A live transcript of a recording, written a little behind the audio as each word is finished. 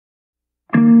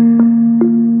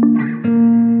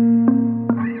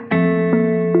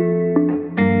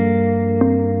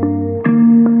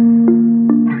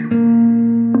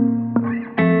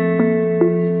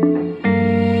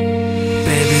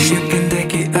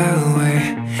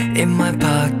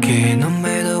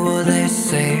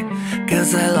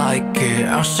Cause I like it，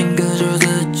 让心跟着自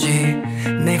己，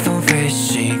逆风飞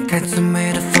行，看最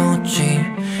美的风景。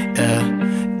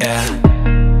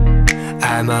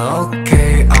I'm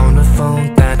okay on the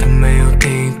phone， 但他没有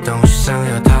听懂，想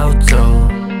要逃走。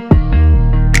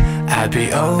I'll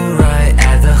be alright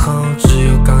at the home， 只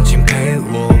有钢琴陪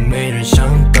我，没人想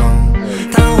懂。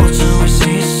当我成为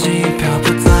星星，漂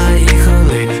泊在银河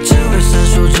里，只为闪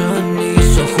烁着你，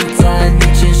守护在你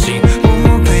前行，默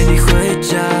默陪你回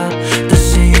家的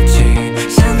心情。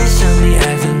想你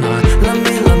爱在哪 ？Love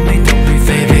me don't be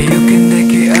baby you can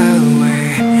take it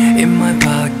away in my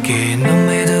pocket， 浓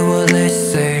眉的我泪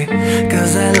水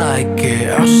 ，Cause I like it，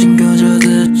 让心跟着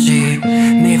自己，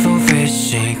逆风飞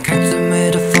行，看最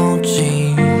美的风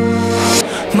景。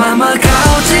慢慢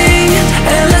靠近。